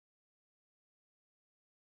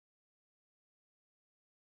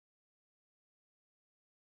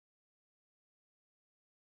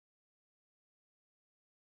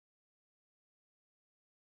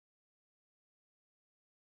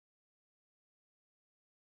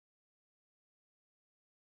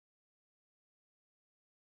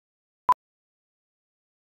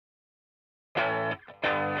Hey,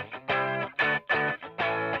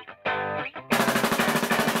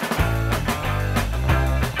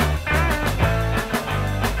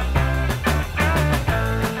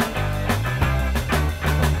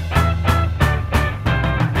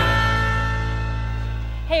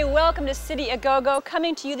 welcome to City A Go-Go,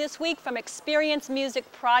 coming to you this week from Experience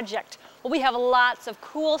Music Project. Well, we have lots of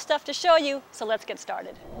cool stuff to show you, so let's get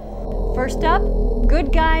started. First up,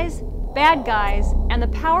 Good Guys, Bad Guys, and the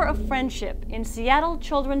Power of Friendship in Seattle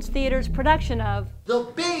Children's Theater's production of The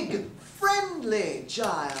Big Friendly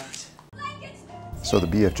Giant. So the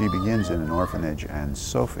BFG begins in an orphanage, and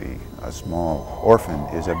Sophie, a small orphan,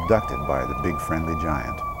 is abducted by the Big Friendly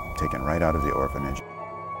Giant, taken right out of the orphanage.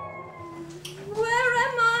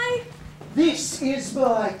 This is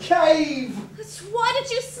my cave! Why did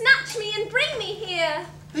you snatch me and bring me here?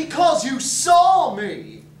 Because you saw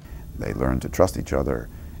me! They learn to trust each other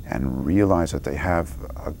and realize that they have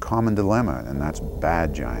a common dilemma, and that's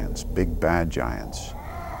bad giants, big bad giants,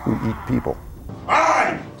 who eat people.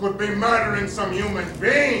 I could be murdering some human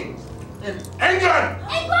beings in England!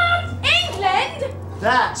 England! England!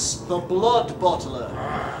 That's the blood bottler.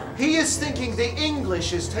 He is thinking the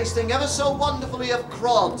English is tasting ever so wonderfully of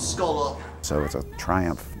Crod, scholar. So it's a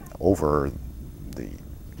triumph over the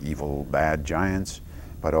evil bad giants,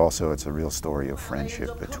 but also it's a real story of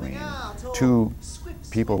friendship between two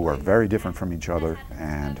people who are very different from each other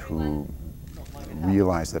and who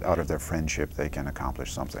realize that out of their friendship they can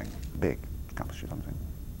accomplish something big, accomplish something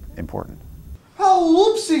important.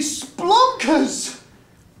 Oh, whoopsie splunkers!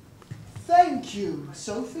 Thank you,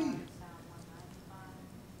 Sophie.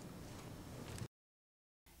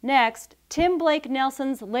 Next, Tim Blake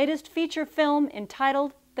Nelson's latest feature film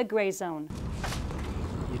entitled The Gray Zone.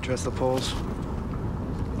 You trust the Poles?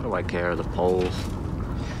 What do I care, the Poles?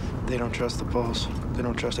 They don't trust the Poles. They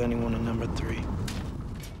don't trust anyone in number 3.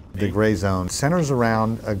 The Gray Zone centers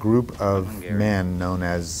around a group of men known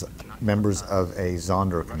as members of a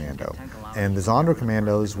Sonderkommando. And the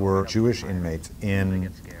Sonderkommandos were Jewish inmates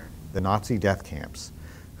in the Nazi death camps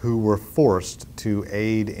who were forced to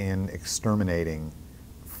aid in exterminating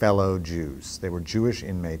fellow Jews. They were Jewish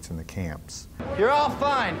inmates in the camps. You're all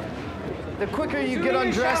fine. The quicker you get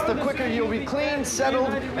undressed, the quicker you'll be clean, settled,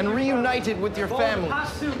 and reunited with your family.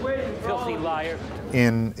 Filthy liar.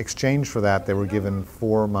 In exchange for that, they were given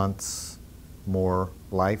 4 months more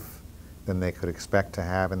life than they could expect to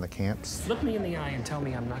have in the camps. Look me in the eye and tell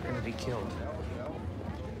me I'm not going to be killed.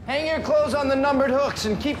 Hang your clothes on the numbered hooks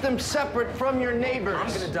and keep them separate from your neighbors. I'm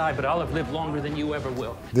going to die, but I'll have lived longer than you ever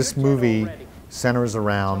will. This movie centers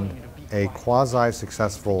around a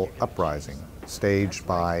quasi-successful uprising staged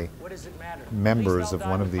by members of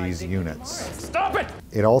one of these units. Stop it!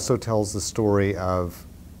 It also tells the story of,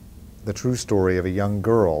 the true story of a young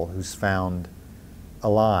girl who's found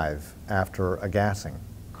alive after a gassing.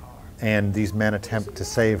 And these men attempt to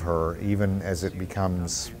save her even as it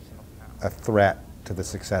becomes a threat to the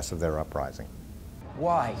success of their uprising.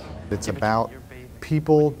 Why? It's about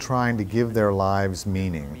people trying to give their lives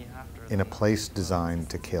meaning in a place designed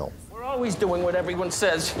to kill. We're always doing what everyone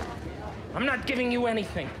says. I'm not giving you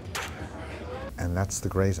anything. And that's the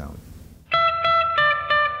Gray Zone.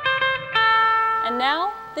 And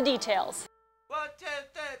now, the details. 1, 2,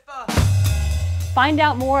 3, 4. Find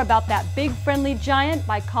out more about that big friendly giant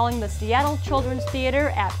by calling the Seattle Children's Theater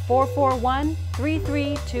at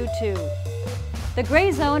 441-3322. The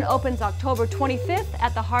Gray Zone opens October 25th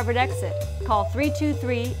at the Harvard exit. Call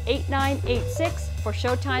 323-8986 for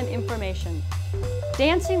showtime information.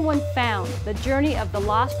 Dancing When Found, the journey of the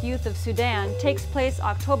lost youth of Sudan, takes place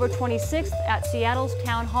October 26th at Seattle's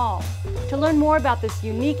Town Hall. To learn more about this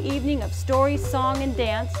unique evening of story, song, and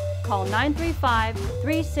dance, call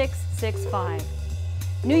 935-3665.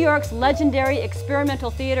 New York's legendary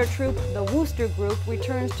experimental theater troupe, the Wooster Group,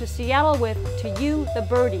 returns to Seattle with To You, the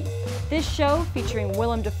Birdie. This show, featuring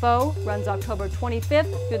Willem Dafoe, runs October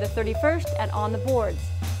 25th through the 31st at On the Boards.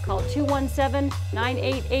 Call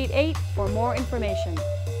 217-9888 for more information.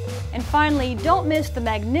 And finally, don't miss the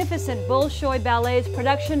magnificent Bolshoi Ballet's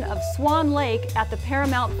production of Swan Lake at the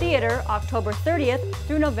Paramount Theater October 30th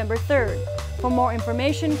through November 3rd. For more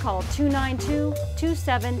information, call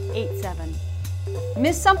 292-2787.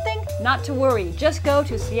 Miss something? Not to worry. Just go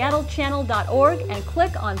to seattlechannel.org and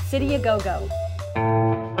click on City A Go-Go.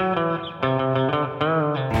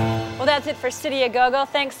 Well, that's it for City A Go-Go.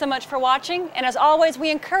 Thanks so much for watching. And as always, we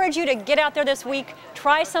encourage you to get out there this week,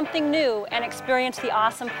 try something new, and experience the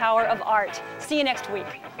awesome power of art. See you next week.